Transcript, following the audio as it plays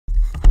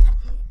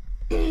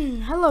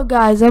Hello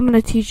guys, I'm going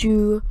to teach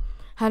you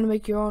how to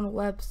make your own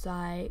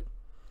website.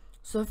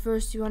 So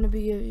first you want to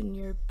be in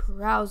your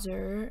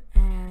browser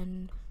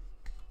and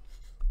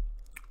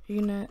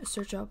you're going to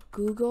search up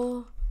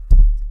Google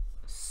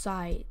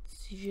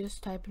Sites. You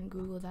just type in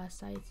Google that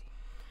sites.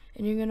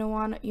 And you're going to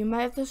want to, you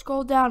might have to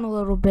scroll down a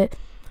little bit,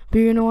 but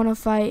you're going to want to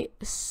find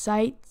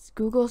sites,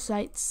 Google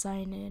Sites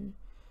sign in.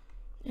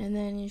 And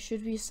then you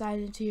should be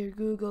signed into your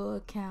Google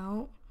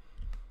account.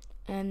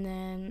 And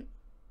then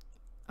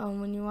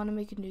when you want to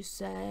make a new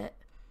set,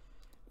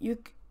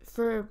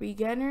 for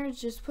beginners,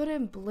 just put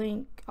in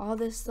Blink. All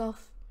this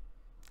stuff,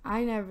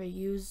 I never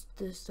used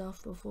this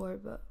stuff before,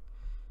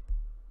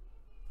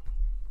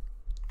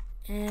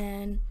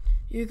 and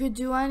you could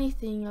do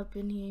anything up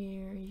in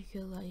here. You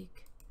could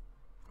like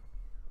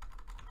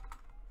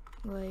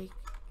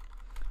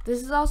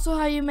this is also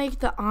how you make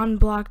the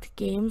Unblocked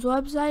Games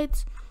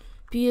websites,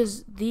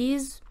 because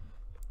these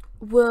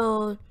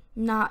will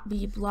not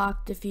be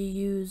blocked if you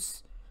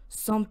use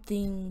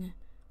something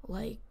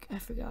like, I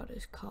forgot what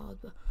it's called,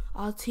 but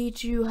I'll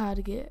teach you how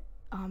to get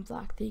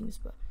unblocked things.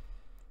 But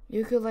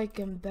you could like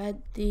embed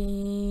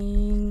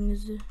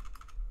things.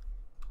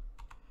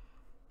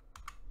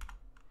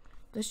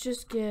 Let's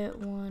just get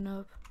one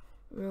up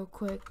real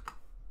quick.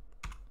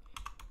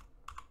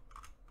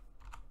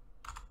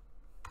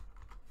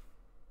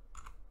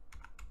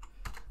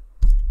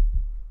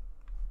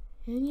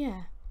 And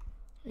yeah,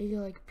 you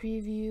can like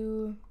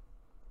preview,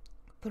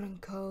 put on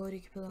code, you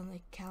can put on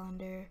like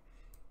calendar.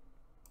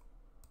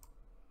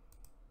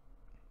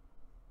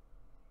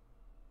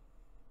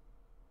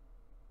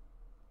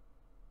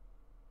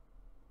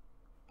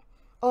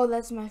 Oh,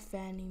 that's my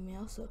fan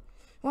email. So if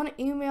you want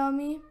to email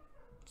me,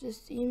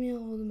 just email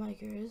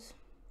holdthemakers.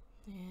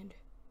 And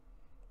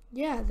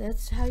yeah,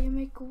 that's how you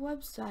make a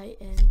website.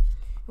 And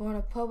you want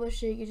to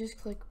publish it, you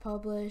just click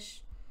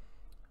publish,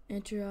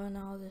 enter on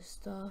all this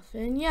stuff.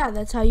 And yeah,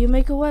 that's how you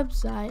make a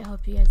website. I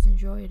hope you guys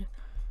enjoyed.